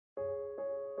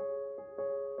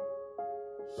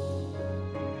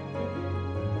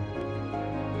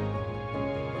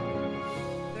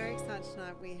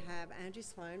Andrew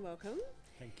Sloan. Welcome.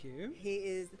 Thank you. He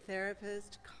is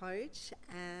therapist, coach,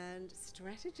 and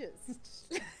strategist.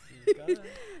 You got it.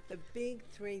 The big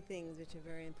three things which are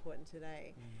very important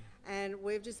today. And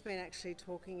we've just been actually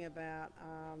talking about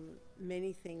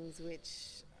many things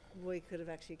which we could have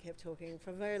actually kept talking for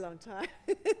a very long time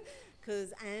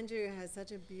because Andrew has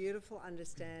such a beautiful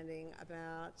understanding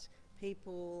about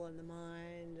people and the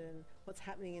mind and what's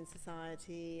happening in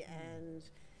society and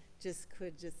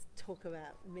could talk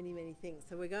about many things.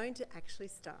 So we're going to actually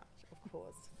start, of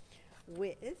course,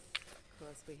 we have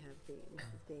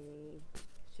the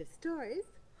shift stories.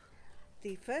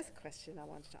 The first question I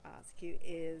wanted to ask you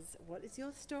is, what is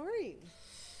your story?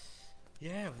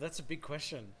 Yeah, that's a big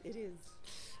question. It is.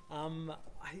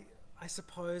 I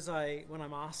suppose when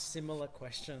I'm asked similar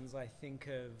questions, I think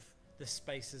of the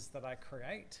spaces that I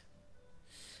create.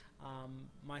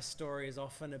 My story is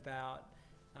often about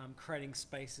creating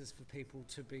spaces for people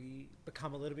to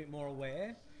become a little bit more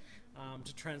aware,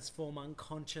 to transform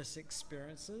unconscious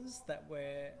experiences that we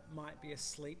might be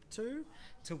asleep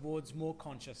towards more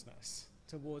consciousness,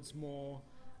 towards more,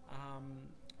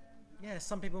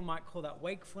 some people might call that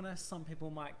wakefulness, some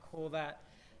people might call that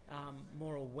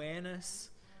more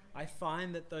awareness. I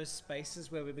find that those spaces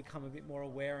where we become a bit more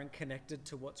aware and connected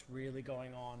to what's really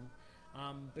going on,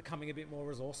 becoming a bit more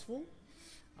resourceful,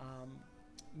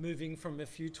 moving from a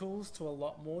few tools to a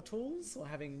lot more tools, or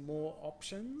having more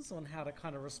options on how to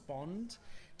kind of respond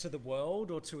to the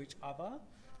world or to each other.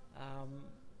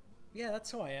 That's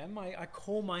who I am. I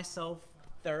call myself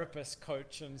therapist,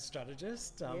 coach, and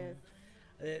strategist.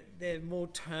 Yes. There are more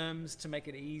terms to make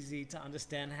it easy to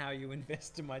understand how you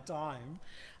invest in my time.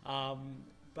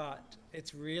 But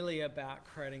it's really about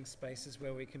creating spaces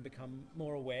where we can become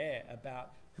more aware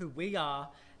about who we are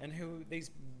and who these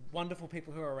wonderful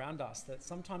people who are around us that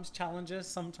sometimes challenge us,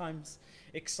 sometimes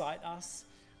excite us,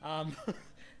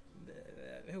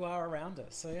 who are around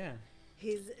us. So, yeah.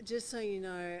 Just so you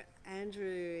know,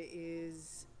 Andrew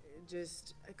is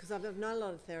because I've known a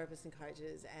lot of therapists and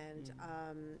coaches, and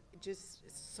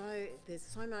there's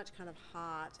so much kind of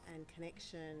heart and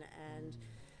connection, and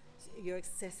you're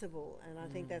accessible, and I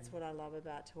think that's what I love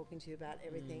about talking to you about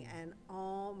everything. And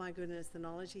oh my goodness, the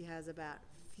knowledge he has about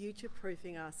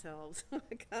future-proofing ourselves.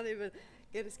 I can't even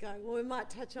get us going. Well, we might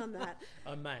touch on that.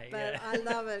 I may, but yeah. I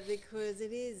love it because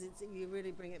you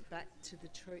really bring it back to the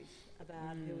truth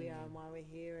about who we are and why we're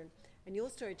here, and your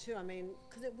story too. I mean,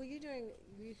 because were you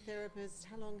therapist?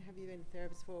 How long have you been a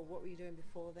therapist for? What were you doing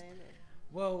before then?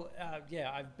 Well,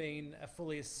 I've been a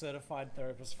fully certified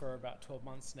therapist for about 12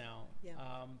 months now. Yeah.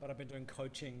 But I've been doing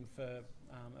coaching for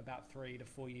about 3 to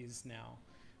 4 years now.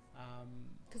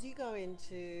 Because you go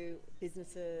into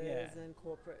businesses and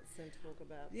corporates and talk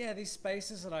about... Yeah, these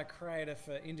spaces that I create are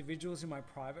for individuals in my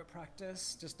private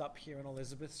practice, just up here on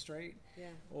Elizabeth Street,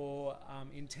 or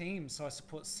in teams. So I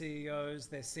support CEOs,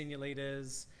 their senior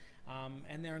leaders,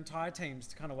 and their entire teams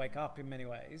to kind of wake up in many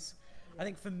ways. I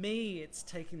think for me, it's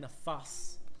taking the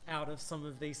fuss out of some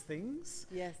of these things.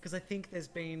 Yes. Because I think there's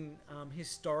been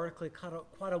historically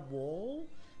quite a wall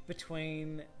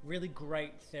between really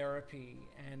great therapy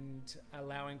and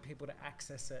allowing people to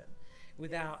access it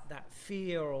without that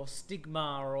fear or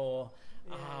stigma or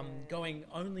going,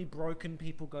 only broken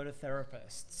people go to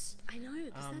therapists. I know,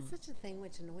 because that's such a thing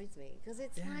which annoys me, because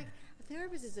it's like a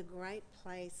therapist is a great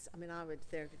place. I mean, I went to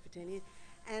therapy for 10 years.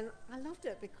 And I loved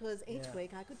it because each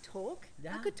week I could talk.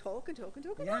 Yeah. I could talk and talk. And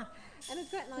it's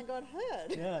great, and I got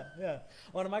heard. Yeah.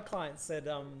 One of my clients said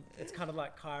it's kind of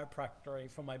like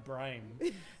chiropractic for my brain.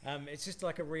 It's just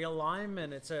like a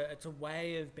realignment. It's a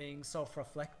way of being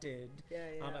self-reflected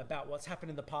about what's happened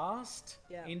in the past,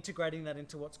 integrating that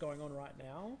into what's going on right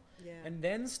now, and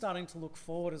then starting to look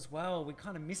forward as well. We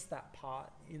kind of miss that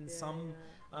part in some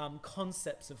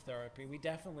concepts of therapy. We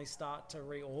definitely start to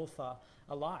re-author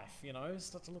a life,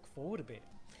 start to look forward a bit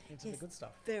into the good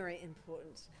stuff. Very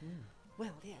important.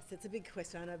 Well, yes, it's a big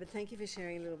question, I know, but thank you for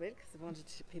sharing a little bit, because I wanted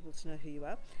people to know who you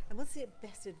are. And what's the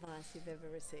best advice you've ever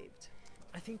received?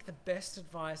 I think the best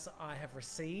advice I have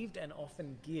received and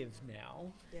often give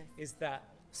now is that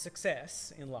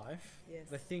success in life,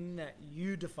 the thing that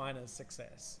you define as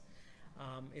success,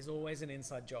 is always an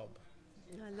inside job.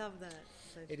 I love that.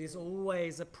 So it is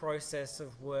always a process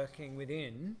of working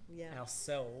within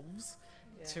ourselves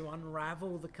to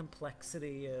unravel the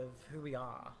complexity of who we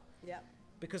are. Yeah.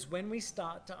 Because when we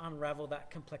start to unravel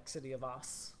that complexity of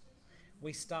us,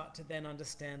 we start to then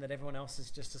understand that everyone else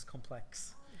is just as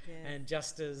complex and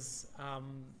just as,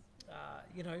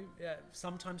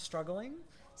 sometimes struggling,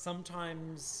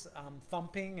 sometimes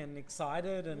thumping and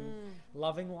excited and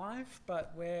loving life,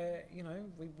 but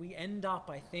we end up,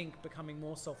 I think, becoming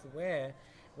more self-aware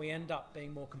we end up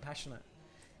being more compassionate.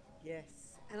 Yes.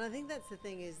 And I think that's the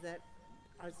thing, is that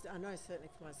I know certainly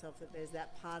for myself that there's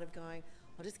that part of going,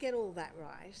 I'll just get all that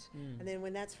right. And then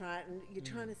when that's right, and you're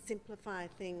trying to simplify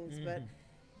things, but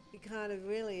you kind of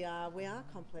really are, we are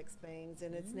complex beings,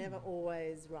 and it's never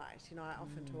always right. You know, I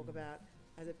often talk about,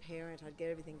 as a parent, I'd get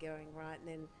everything going right, and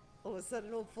then all of a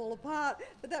sudden it all fall apart.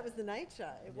 But that was the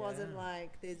nature. It wasn't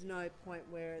like there's no point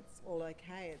where it's all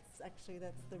okay. It's actually,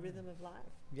 that's the rhythm of life.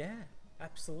 Yeah,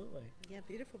 absolutely. Yeah,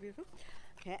 beautiful, beautiful.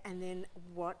 Okay, and then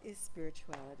what is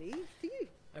spirituality for you?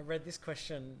 I read this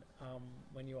question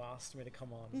when you asked me to come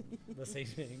on this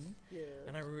evening,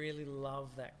 and I really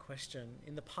love that question.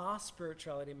 In the past,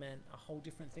 spirituality meant a whole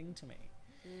different thing to me.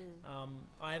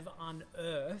 I've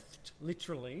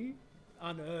literally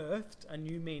unearthed a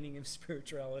new meaning of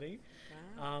spirituality.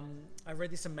 Wow. I read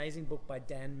this amazing book by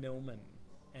Dan Millman,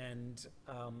 and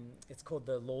it's called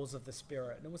The Laws of the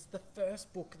Spirit, and it was the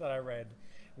first book that I read,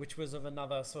 which was of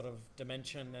another sort of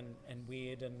dimension and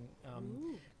weird, and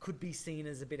could be seen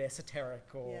as a bit esoteric,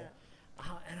 or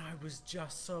and I was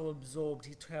just so absorbed.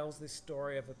 He tells this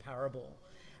story of a parable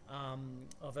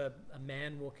of a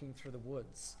man walking through the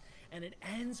woods, and it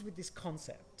ends with this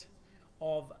concept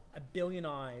of a billion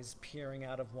eyes peering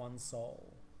out of one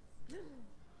soul.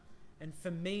 And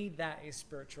for me, that is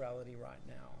spirituality right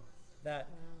now. That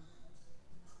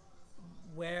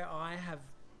where I have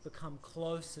become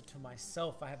closer to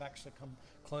myself, I have actually come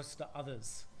closer to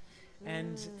others.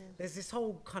 And there's this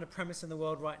whole kind of premise in the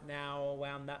world right now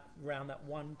around that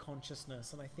one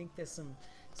consciousness, and I think there's some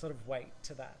sort of weight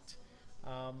to that.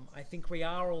 I think we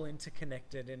are all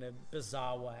interconnected in a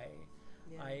bizarre way.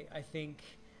 I think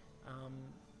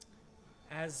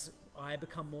as I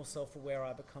become more self-aware,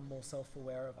 I become more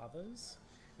self-aware of others.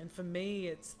 And for me,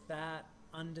 it's that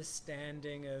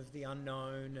understanding of the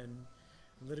unknown and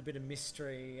a little bit of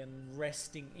mystery and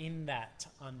resting in that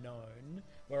unknown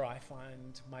where I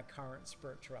find my current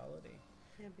spirituality.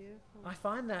 Yeah, beautiful. I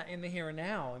find that in the here and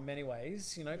now in many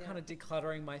ways, you know, kind of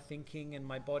decluttering my thinking and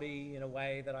my body in a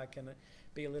way that I can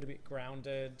be a little bit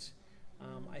grounded.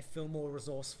 I feel more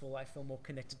resourceful. I feel more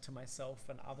connected to myself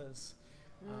and others.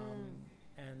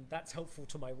 And that's helpful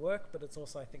to my work, but it's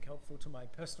also, I think, helpful to my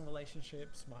personal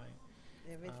relationships, my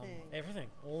everything,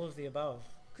 all of the above.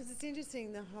 Because it's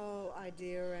interesting, the whole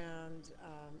idea around,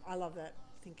 I love that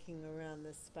thinking around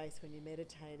the space when you're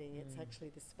meditating. It's actually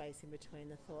the space in between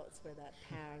the thoughts where that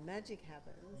power and magic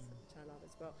happens, which I love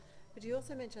as well. But you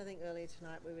also mentioned, I think earlier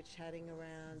tonight, we were chatting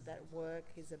around that work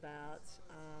is about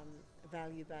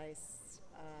value-based.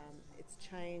 It's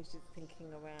changed its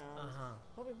thinking around.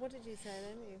 What did you say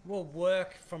then? Well,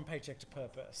 work from paycheck to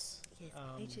purpose. Yes,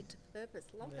 paycheck to purpose.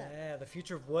 Love that. Yeah, the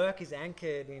future of work is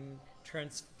anchored in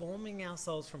transforming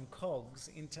ourselves from cogs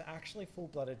into actually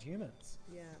full-blooded humans.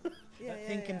 That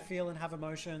think and feel and have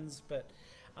emotions, but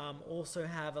also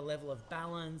have a level of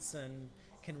balance and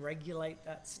can regulate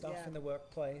that stuff in the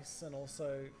workplace and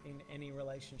also in any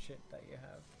relationship that you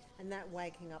have. And that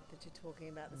waking up that you're talking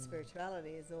about, the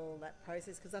spirituality, is all that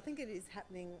process, because I think it is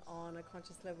happening on a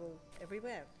conscious level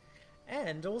everywhere.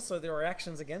 And also there are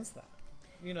actions against that,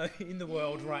 you know, in the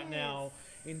world right now,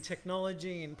 in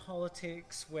technology, in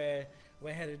politics, where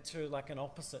we're headed to like an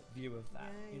opposite view of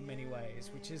that in many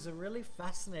ways, which is a really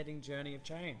fascinating journey of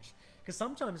change. Because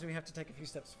sometimes we have to take a few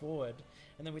steps forward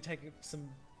and then we take some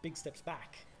big steps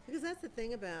back. Because that's the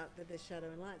thing about the shadow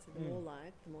and light. So the more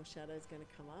light, the more shadow is going to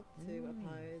come up to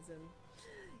oppose. And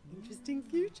interesting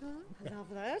future. I love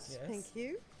that. Yes. Thank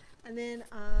you. And then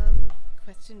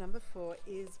question number 4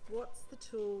 is, what's the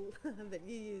tool that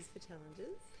you use for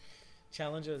challenges?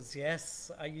 Challenges,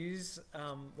 yes. I use,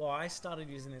 I started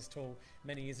using this tool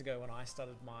many years ago when I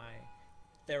started my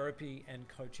therapy and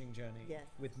coaching journey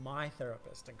with my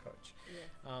therapist and coach.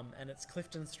 And it's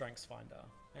Clifton Strengths Finder.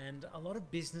 And a lot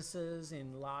of businesses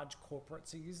in large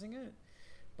corporates are using it,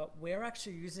 but we're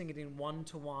actually using it in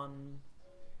one-to-one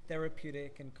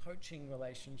therapeutic and coaching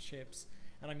relationships,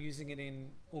 and I'm using it in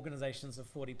organizations of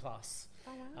 40 plus.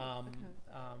 Oh, wow.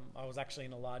 I was actually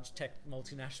in a large tech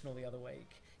multinational the other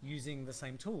week using the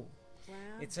same tool. Wow.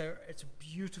 It's a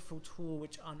beautiful tool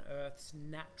which unearths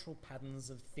natural patterns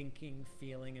of thinking,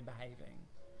 feeling, and behaving.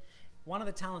 One of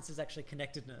the talents is actually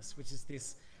connectedness, which is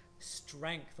this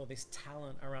strength or this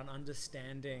talent around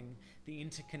understanding the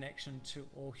interconnection to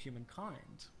all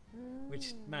humankind,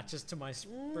 which matches to my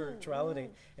spirituality.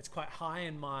 It's quite high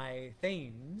in my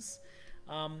themes.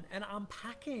 And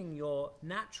unpacking your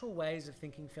natural ways of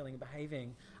thinking, feeling, and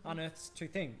behaving unearths 2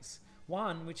 things.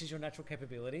 One, which is your natural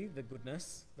capability, the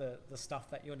goodness, the stuff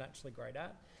that you're naturally great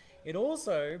at. it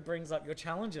also brings up your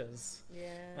challenges. Yeah.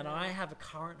 And I have a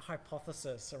current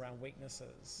hypothesis around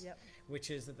weaknesses, Yep. which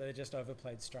is that they're just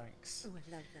overplayed strengths. Oh,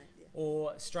 I love that. Yeah.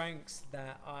 Or strengths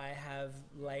that I have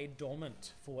laid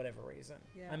dormant for whatever reason.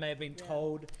 Yeah. I may have been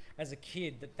told as a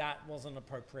kid that that wasn't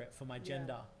appropriate for my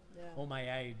gender or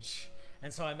my age.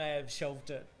 And so I may have shelved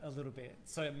it a little bit.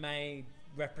 So it may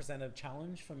represent a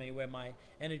challenge for me where my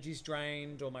energy's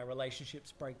drained or my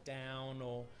relationships break down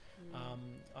or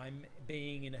I'm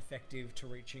being ineffective to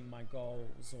reaching my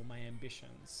goals or my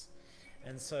ambitions.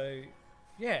 And so,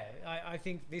 yeah, I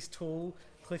think this tool,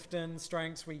 Clifton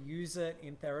Strengths, we use it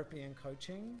in therapy and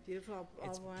coaching. Beautiful.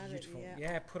 It's I'll write beautiful. it.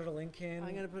 Yeah, put a link in.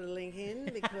 I'm going to put a link in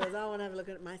because I want to have a look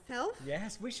at it myself.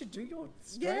 Yes, we should do your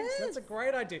strengths. Yes. That's a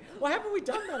great idea. Why haven't we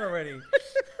done that already?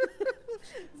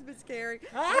 It's a bit scary.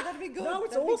 Ah, But that'd be good. No,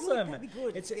 it's That'd be awesome. good. That'd be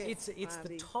good. It's Yes, the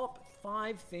Barbie. top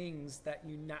 5 things that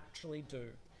you naturally do,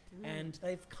 and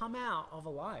they've come out of a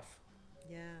life.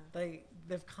 Yeah.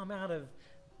 They've come out of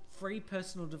free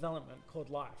personal development called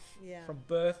life. Yeah. From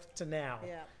birth to now.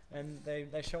 Yeah. And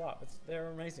they show up. They're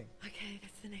amazing. Okay,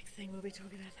 that's the next thing. We'll be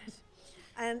talking about that.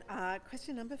 And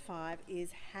question number 5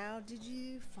 is, how did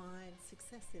you find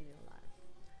success in your life?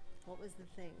 What was the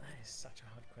thing? That is such a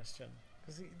hard question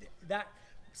because that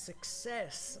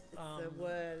success. It's a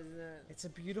word, isn't it? It's a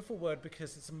beautiful word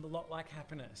because it's a lot like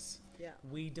happiness. Yeah.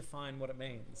 We define what it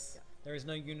means. Yeah. There is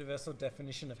no universal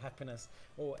definition of happiness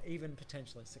or even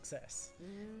potentially success.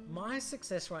 My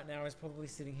success right now is probably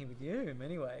sitting here with you in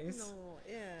many ways. No,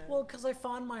 yeah. Well, because I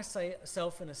find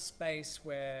myself in a space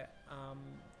where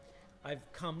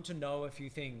I've come to know a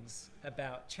few things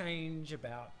about change,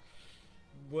 about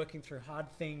working through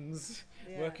hard things,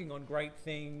 working on great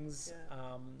things,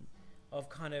 of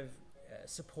kind of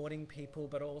supporting people,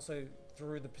 but also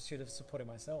through the pursuit of supporting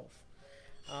myself.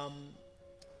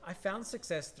 I found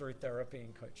success through therapy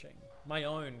and coaching, my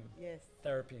own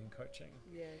therapy and coaching.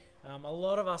 Yes. A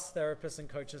lot of us therapists and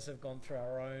coaches have gone through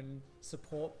our own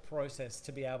support process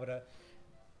to be able to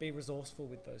be resourceful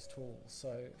with those tools.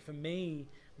 So for me,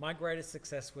 my greatest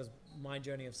success was my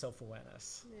journey of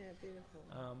self-awareness. Yeah, beautiful.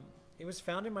 It was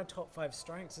found in my top 5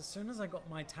 strengths. As soon as I got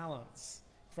my talents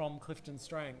from Clifton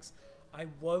Strengths, I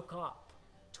woke up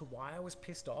to why I was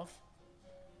pissed off,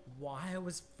 why I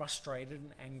was frustrated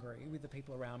and angry with the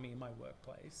people around me in my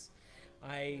workplace.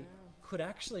 I could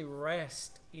actually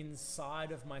rest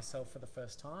inside of myself for the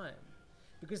first time,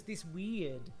 because this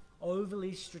weird,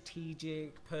 overly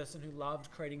strategic person who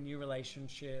loved creating new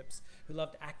relationships, who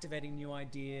loved activating new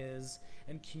ideas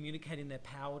and communicating their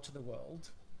power to the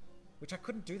world, which I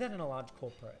couldn't do that in a large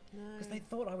corporate because they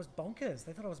thought I was bonkers.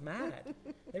 They thought I was mad.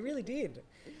 They really did.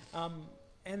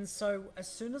 And so as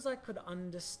soon as I could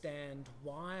understand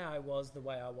why I was the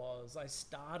way I was, I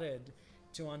started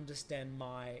to understand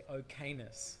my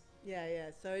okayness. Yeah, yeah.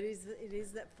 So it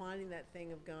is that finding that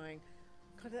thing of going,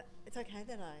 God, it's okay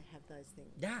that I have those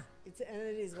things. Yeah. And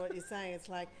it is what you're saying. It's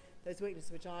like those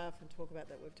weaknesses, which I often talk about,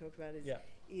 that we've talked about,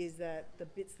 is that the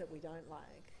bits that we don't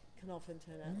like can often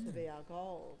turn out to be our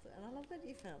gold. And I love that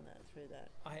you found that through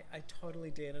that. I totally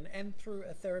did. And through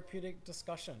a therapeutic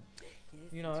discussion,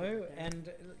 Yes, you know,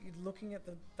 and looking at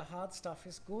the hard stuff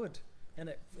is good. And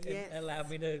it allowed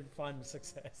me to find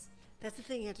success. That's the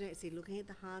thing you have to see. Looking at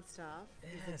the hard stuff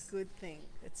is a good thing.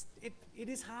 It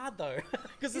is hard though,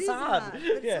 because It it's is hard.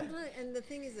 But Yeah. and the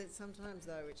thing is that sometimes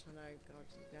though, which I know, God,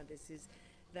 you know, this is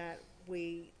that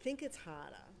we think it's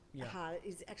harder. Yeah. Harder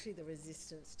is actually the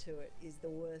resistance to it is the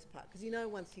worst part, because you know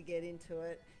once you get into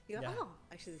it, you go, oh,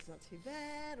 actually it's not too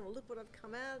bad, or look what I've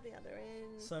come out the other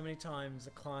end. So many times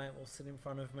a client will sit in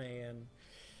front of me and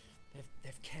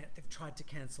they've tried to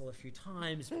cancel a few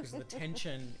times because of the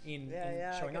tension in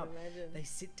showing up. Imagine. They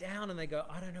sit down and they go,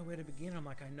 I don't know where to begin. I'm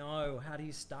like, I know. How do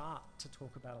you start to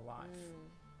talk about a life?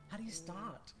 How do you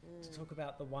start to talk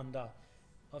about the wonder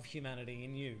of humanity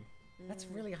in you? That's a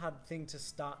really hard thing to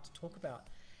start to talk about.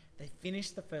 They finish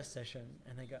the first session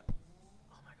and they go,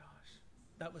 oh my gosh,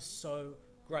 that was so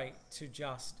great to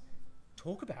just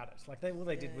talk about it. Like all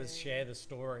they did was share the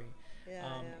story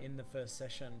in the first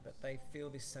session, but they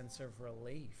feel this sense of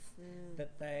relief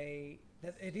that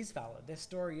it is valid. Their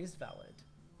story is valid,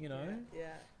 you know?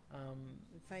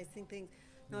 Facing things.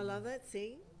 No, I love that.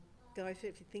 See, go for it.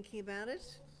 If you're thinking about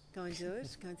it, go and do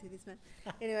it. Go and do this, man.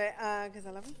 Anyway, because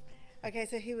I love them. Okay,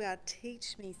 so here we are.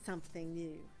 Teach me something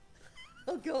new.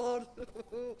 Oh, God. What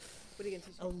are you going to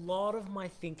teach me? A lot of my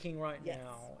thinking right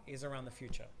now is around the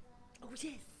future. Oh,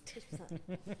 yes. Teach me something.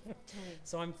 Tell me.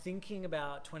 So I'm thinking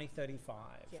about 2035,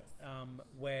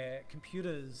 where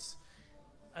computers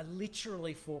are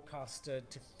literally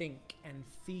forecasted to think and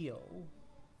feel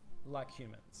like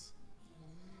humans.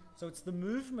 So it's the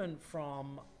movement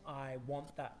from I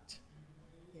want that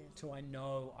Yes. to I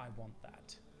know I want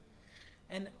that.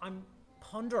 And I'm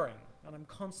pondering and I'm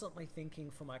constantly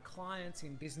thinking for my clients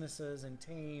in businesses and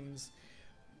teams,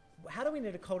 how do we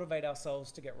need to cultivate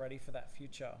ourselves to get ready for that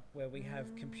future where we have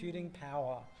computing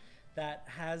power that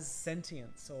has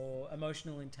sentience or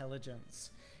emotional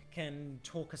intelligence, can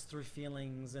talk us through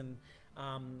feelings and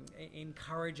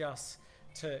encourage us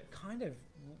to kind of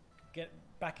get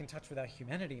back in touch with our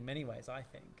humanity in many ways, I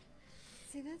think.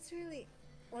 See, that's really,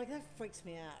 like, that freaks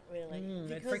me out, really.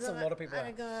 It freaks a lot of people out.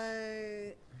 I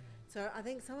go, so I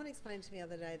think someone explained to me the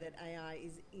other day that AI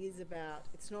is about,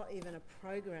 it's not even a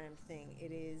programmed thing.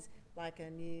 It is like a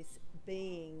new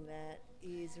being that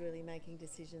is really making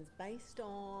decisions based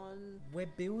on... We're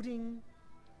building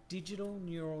digital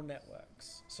neural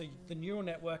networks. So the neural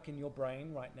network in your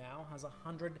brain right now has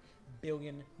 100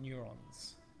 billion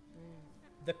neurons.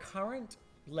 The current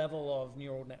level of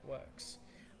neural networks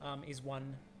is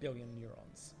 1 billion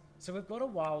neurons. So we've got a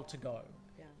while to go.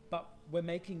 But we're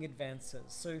making advances.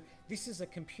 So this is a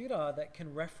computer that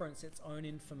can reference its own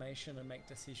information and make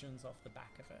decisions off the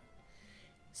back of it.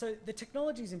 So the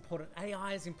technology is important.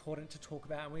 AI is important to talk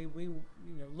about. And we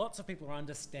lots of people are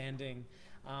understanding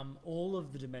all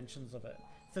of the dimensions of it.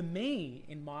 For me,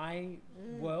 in my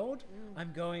world,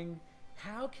 I'm going,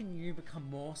 how can you become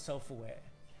more self-aware,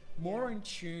 more in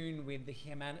tune with the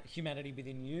humanity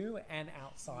within you and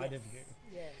outside of you?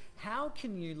 Yeah. How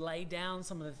can you lay down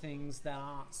some of the things that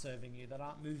aren't serving you, that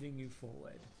aren't moving you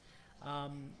forward?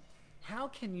 How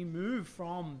can you move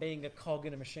from being a cog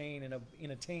in a machine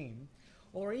in a team,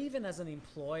 or even as an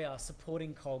employer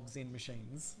supporting cogs in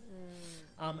machines,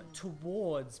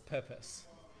 towards purpose,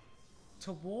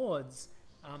 towards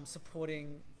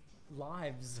supporting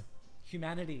lives,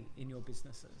 humanity in your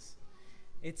businesses?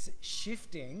 It's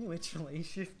shifting, literally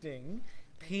shifting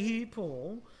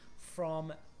people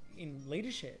from, in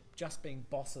leadership, just being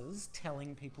bosses,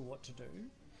 telling people what to do,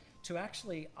 to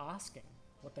actually asking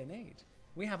what they need.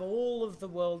 We have all of the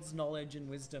world's knowledge and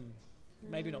wisdom,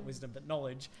 maybe not wisdom, but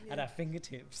knowledge at our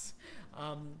fingertips.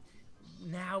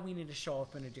 Now we need to show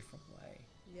up in a different way.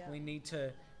 Yeah. We need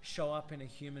to show up in a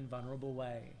human, vulnerable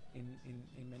way in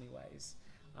many ways.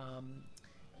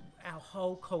 Our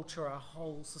whole culture, our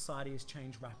whole society has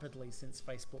changed rapidly since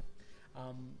Facebook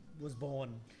was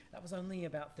born. That was only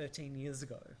about 13 years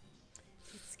ago.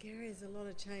 It's scary, there's a lot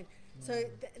of change. So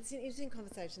it's an interesting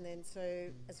conversation then. So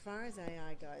as far as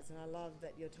AI goes, and I love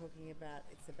that you're talking about,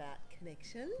 it's about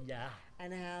connection. Yeah.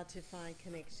 And how to find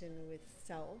connection with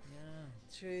self Yeah.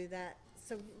 through that.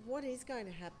 So what is going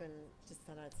to happen, just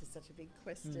I know it's just such a big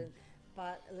question,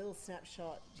 but a little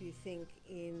snapshot, do you think,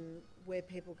 in where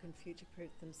people can future-proof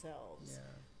themselves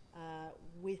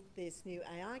with this new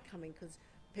AI coming? Because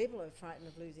people are frightened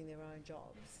of losing their own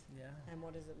jobs. Yeah. And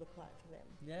what does it look like for them?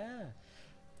 Yeah.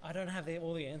 I don't have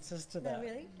all the answers to No, that.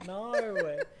 really? No.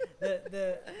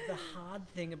 The hard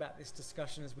thing about this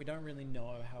discussion is we don't really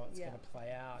know how it's going to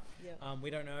play out. Yeah. We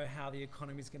don't know how the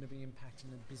economy is going to be impacted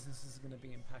and businesses are going to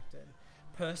be impacted.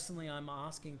 Personally, I'm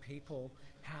asking people,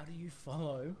 how do you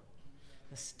follow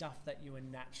the stuff that you are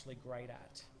naturally great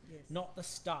at? Yes. Not the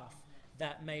stuff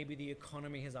that maybe the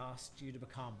economy has asked you to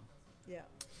become. Yeah.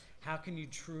 How can you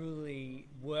truly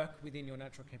work within your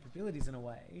natural capabilities in a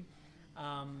way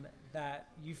that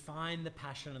you find the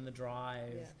passion and the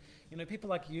drive? Yeah. You know, people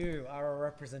like you are a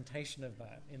representation of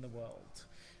that in the world,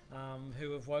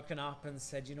 who have woken up and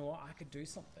said, you know what, I could do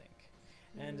something.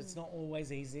 And it's not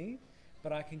always easy,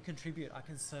 but I can contribute, I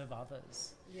can serve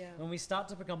others. Yeah. When we start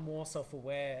to become more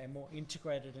self-aware and more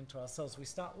integrated into ourselves, we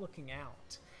start looking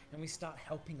out and we start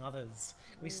helping others.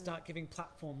 We start giving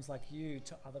platforms like you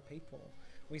to other people.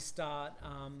 We start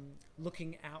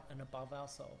looking out and above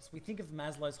ourselves. We think of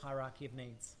Maslow's hierarchy of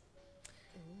needs.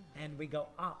 And we go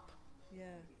up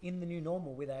in the new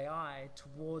normal with AI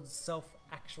towards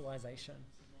self-actualization.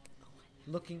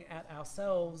 Looking at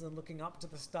ourselves and looking up to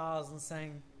the stars and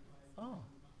saying, oh,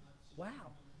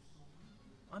 wow,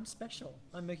 I'm special.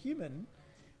 I'm a human.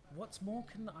 What's more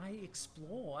can I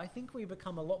explore? I think we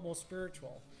become a lot more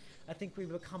spiritual. I think we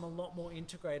become a lot more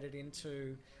integrated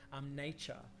into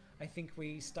nature. I think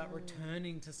we start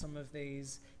returning to some of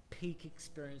these peak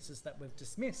experiences that we've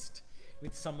dismissed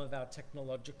with some of our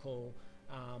technological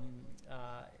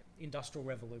industrial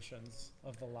revolutions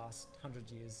of the last 100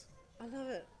 years. I love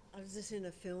it. I was just in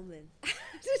a film then.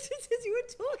 Just as you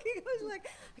were talking, I was like,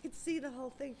 I could see the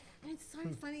whole thing. And it's so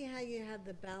funny how you have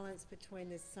the balance between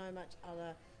there's so much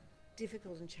other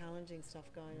difficult and challenging stuff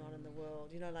going on in the world.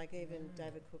 You know, like even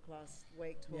David Cook last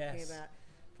week talking about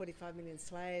 45 million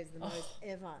slaves, the most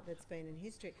ever that's been in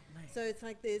history. Mate. So it's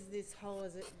like there's this whole,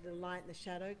 the light and the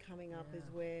shadow coming up as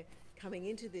we're coming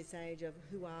into this age of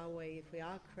who are we if we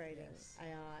are creating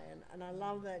AI. And I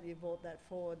love that you brought that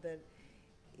forward, that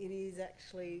it is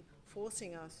actually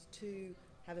forcing us to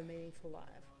have a meaningful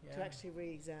life, to actually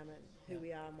re-examine who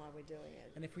we are and why we're doing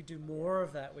it. And if we do more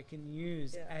of that, we can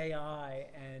use AI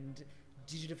and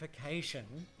digitification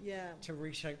to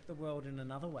reshape the world in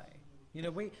another way. You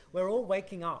know, we're all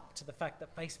waking up to the fact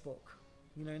that Facebook,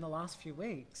 you know, in the last few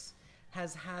weeks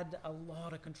has had a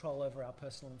lot of control over our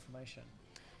personal information.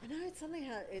 I know, it's something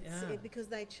how because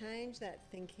they changed that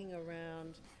thinking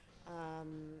around.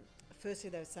 Firstly,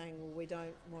 they were saying, well, we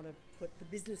don't want to put the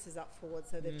businesses up forward,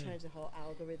 so they've changed the whole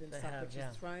algorithm stuff, which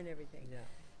has thrown everything. Yeah.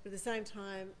 But at the same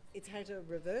time, it's had a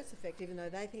reverse effect. Even though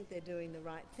they think they're doing the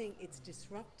right thing, it's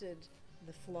disrupted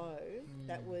the flow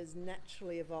that was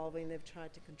naturally evolving. They've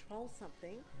tried to control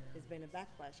something. There's been a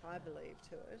backlash, I believe,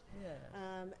 to it.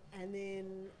 And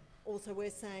then also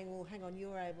we're saying, well, hang on,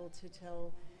 you're able to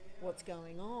tell what's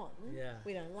going on.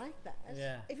 We don't like that.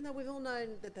 Even though we've all known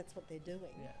that that's what they're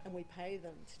doing, and we pay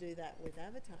them to do that with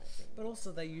advertising. But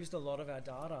also they used a lot of our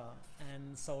data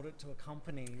and sold it to a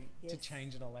company to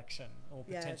change an election or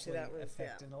potentially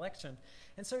affect an election.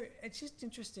 And so it's just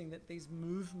interesting that these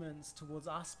movements towards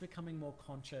us becoming more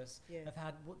conscious of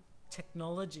how what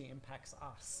technology impacts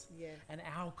us and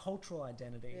our cultural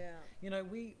identity. You know,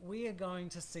 we are going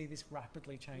to see this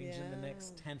rapidly change in the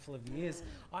next handful of years.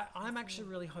 I'm actually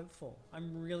really hopeful.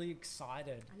 I'm really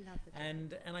excited. I love it.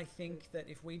 And I think that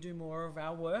if we do more of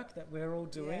our work that we're all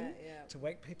doing to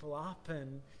wake people up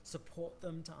and support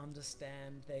them to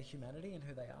understand their humanity and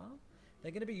who they are,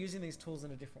 they're going to be using these tools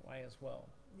in a different way as well.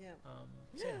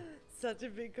 Such a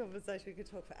big conversation. We could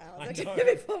talk for hours. I know.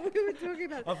 Before we were talking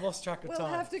about I've lost track of time. We'll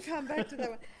have to come back to that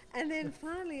one. And then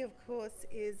finally, of course,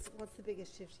 is what's the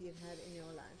biggest shift you've had in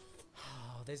your life?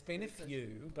 Oh, there's been a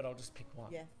few, but I'll just pick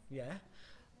one.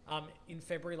 In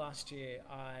February last year,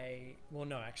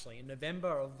 in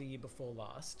November of the year before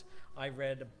last, I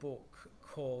read a book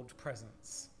called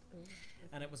Presence.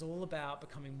 And it was all about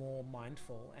becoming more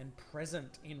mindful and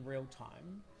present in real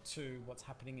time to what's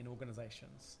happening in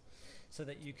organizations, so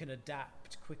that you can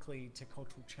adapt quickly to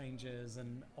cultural changes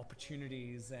and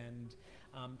opportunities and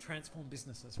transform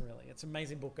businesses, really. It's an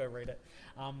amazing book, go read it.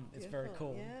 It's very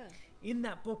cool. In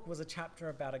that book was a chapter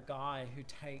about a guy who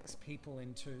takes people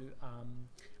into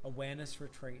awareness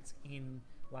retreats in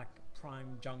like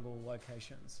prime jungle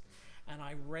locations. And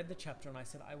I read the chapter and I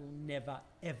said, I will never,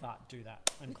 ever do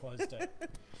that, and closed it.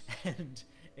 And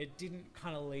it didn't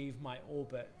kind of leave my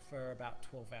orbit for about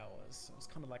 12 hours. It was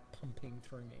kind of like pumping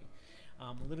through me.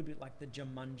 A little bit like the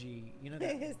Jumanji, you know,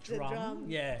 that drum?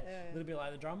 A little bit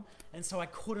like the drum. And so I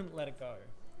couldn't let it go.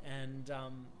 And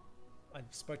I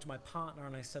spoke to my partner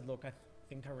and I said, look, I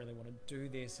think I really want to do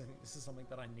this. I think this is something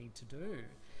that I need to do.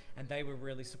 And they were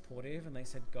really supportive and they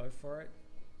said, go for it.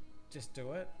 Just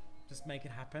do it. Just make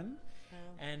it happen.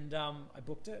 And I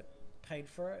booked it, paid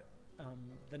for it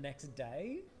the next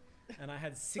day. And I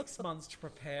had 6 months to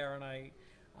prepare, and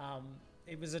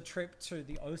it was a trip to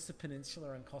the Osa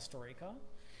Peninsula in Costa Rica,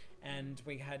 and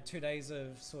we had 2 days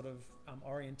of sort of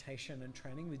orientation and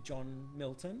training with John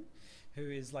Milton, who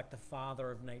is like the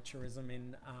father of naturism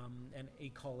and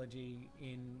ecology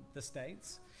in the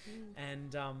States.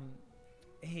 And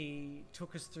he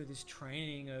took us through this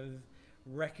training of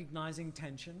recognizing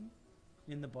tension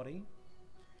in the body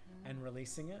and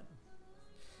releasing it.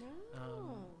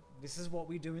 This is what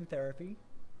we do in therapy.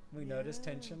 We notice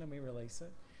tension and we release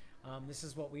it. This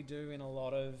is what we do in a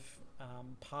lot of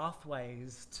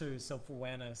pathways to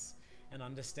self-awareness and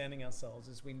understanding ourselves,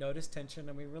 is we notice tension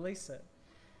and we release it.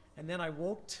 And then I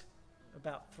walked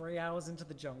about 3 hours into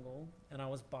the jungle and I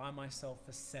was by myself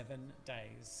for 7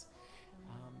 days.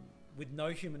 With no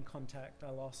human contact.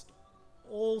 I lost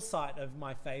all sight of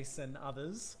my face and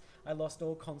others. I lost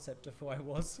all concept of who I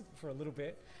was for a little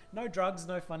bit. No drugs,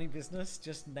 no funny business,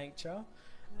 just nature.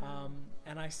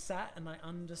 And I sat and I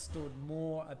understood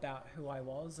more about who I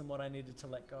was and what I needed to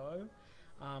let go.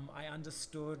 I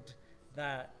understood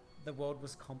that the world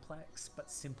was complex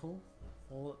but simple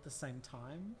all at the same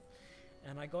time.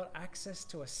 And I got access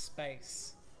to a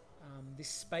space, this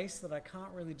space that I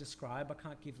can't really describe, I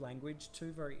can't give language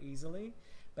to very easily,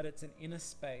 but it's an inner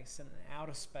space and an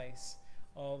outer space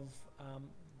of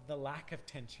the lack of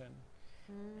tension.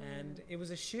 And it was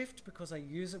a shift because I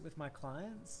use it with my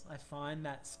clients. I find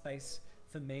that space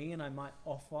for me, and I might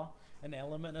offer an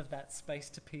element of that space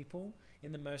to people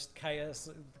in the most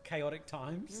chaotic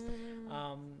times.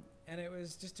 And it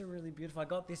was just a really beautiful, I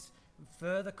got this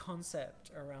further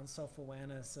concept around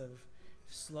self-awareness of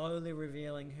slowly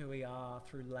revealing who we are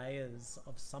through layers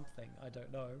of something, I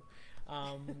don't know.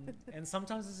 And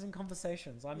sometimes it's in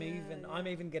conversations. I'm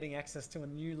even getting access to a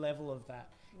new level of that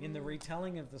in the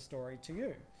retelling of the story to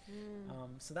you.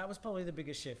 So that was probably the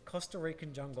biggest shift. Costa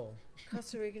Rican jungle.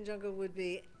 Costa Rican jungle would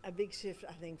be a big shift,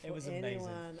 I think, for anyone. It was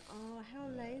amazing. Oh, how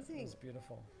amazing. It was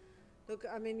beautiful. Look,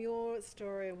 I mean, your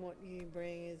story and what you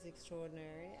bring is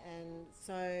extraordinary, and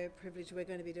so privileged. We're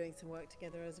going to be doing some work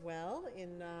together as well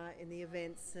in the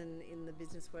events and in the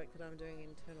business work that I'm doing,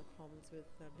 internal comms with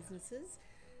businesses,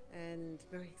 and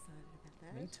very excited about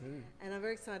that. Me too. And I'm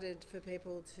very excited for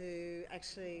people to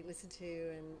actually listen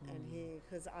to and hear,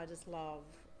 because I just love,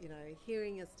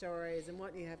 hearing your stories and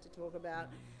what you have to talk about.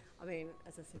 I mean,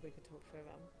 as I said, we could talk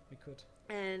forever. We could.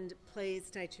 And please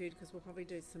stay tuned, because we'll probably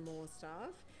do some more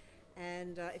stuff.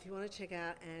 And if you want to check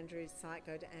out Andrew's site,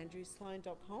 go to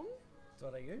andrewsloan.com.au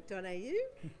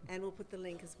and we'll put the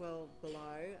link as well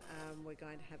below. We're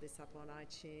going to have this up on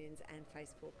iTunes and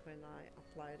Facebook when I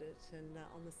upload it, and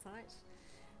on the site.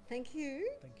 Thank you.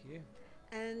 Thank you.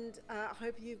 And I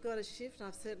hope you've got a shift.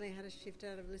 I've certainly had a shift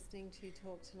out of listening to you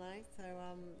talk tonight, so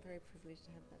I'm very privileged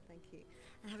to have that. Thank you.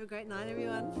 And have a great night,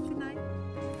 everyone. Good night.